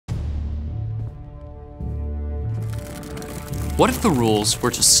What if the rules were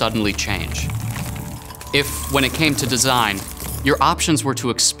to suddenly change? If, when it came to design, your options were to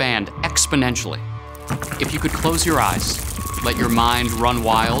expand exponentially? If you could close your eyes, let your mind run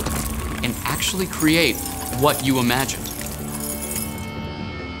wild, and actually create what you imagined?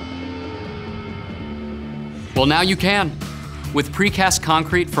 Well, now you can, with Precast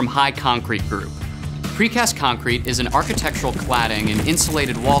Concrete from High Concrete Group. Precast Concrete is an architectural cladding and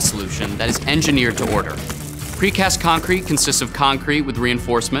insulated wall solution that is engineered to order. Precast Concrete consists of concrete with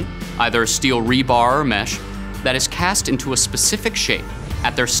reinforcement, either steel rebar or mesh, that is cast into a specific shape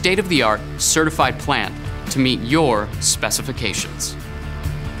at their state-of-the-art certified plant to meet your specifications.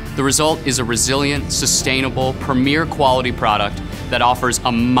 The result is a resilient, sustainable, premier quality product that offers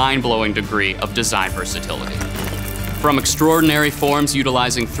a mind-blowing degree of design versatility. From extraordinary forms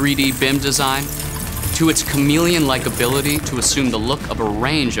utilizing 3D BIM design, to its chameleon-like ability to assume the look of a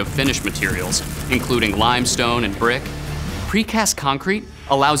range of finished materials, including limestone and brick, Precast Concrete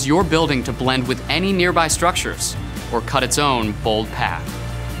allows your building to blend with any nearby structures or cut its own bold path.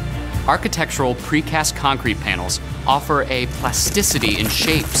 Architectural precast concrete panels offer a plasticity in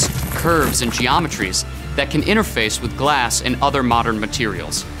shapes, curves, and geometries that can interface with glass and other modern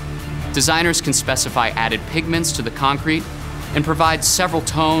materials. Designers can specify added pigments to the concrete and provide several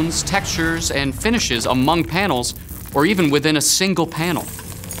tones, textures, and finishes among panels or even within a single panel.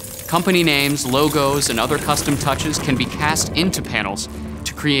 Company names, logos, and other custom touches can be cast into panels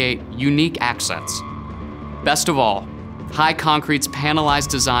to create unique accents. Best of all, High Concrete's panelized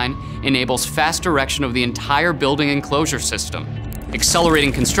design enables fast direction of the entire building enclosure system,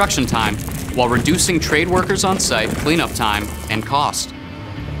 accelerating construction time while reducing trade workers on site, cleanup time, and cost.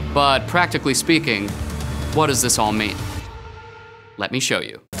 But practically speaking, what does this all mean? Let me show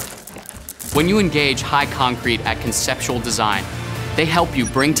you. When you engage High Concrete at conceptual design, they help you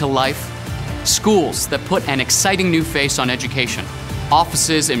bring to life schools that put an exciting new face on education,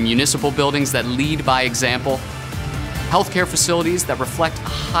 offices and municipal buildings that lead by example, healthcare facilities that reflect a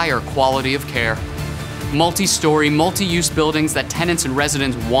higher quality of care, multi-story, multi-use buildings that tenants and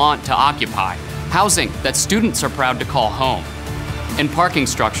residents want to occupy, housing that students are proud to call home, and parking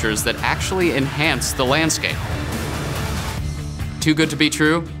structures that actually enhance the landscape. Too good to be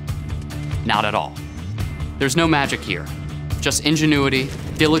true? Not at all. There's no magic here, just ingenuity,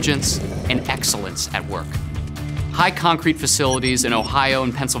 diligence, and excellence at work. High Concrete facilities in Ohio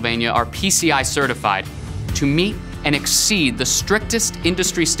and Pennsylvania are PCI certified to meet and exceed the strictest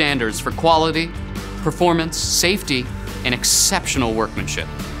industry standards for quality, performance, safety, and exceptional workmanship.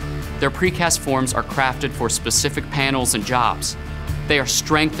 Their precast forms are crafted for specific panels and jobs. They are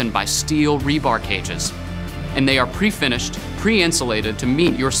strengthened by steel rebar cages, and they are pre-finished, pre-insulated to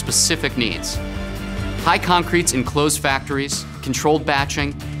meet your specific needs. High Concrete's enclosed factories, controlled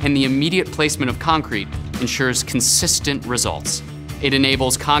batching, and the immediate placement of concrete ensures consistent results. It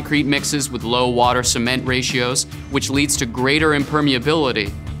enables concrete mixes with low water-cement ratios, which leads to greater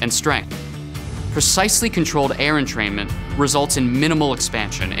impermeability and strength. Precisely controlled air entrainment results in minimal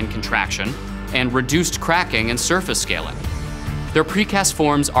expansion and contraction, and reduced cracking and surface scaling. Their precast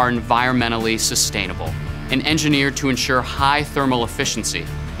forms are environmentally sustainable and engineered to ensure high thermal efficiency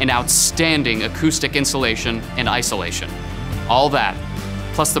and outstanding acoustic insulation and isolation. All that,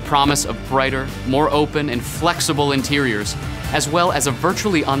 plus the promise of brighter, more open and flexible interiors, as well as a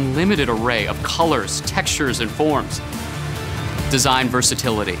virtually unlimited array of colors, textures, and forms. Design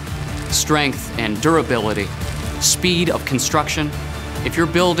versatility, strength and durability, speed of construction. If you're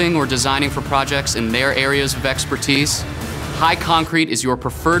building or designing for projects in their areas of expertise, High Concrete is your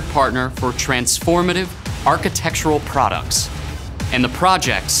preferred partner for transformative architectural products and the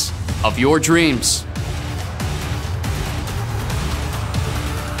projects of your dreams.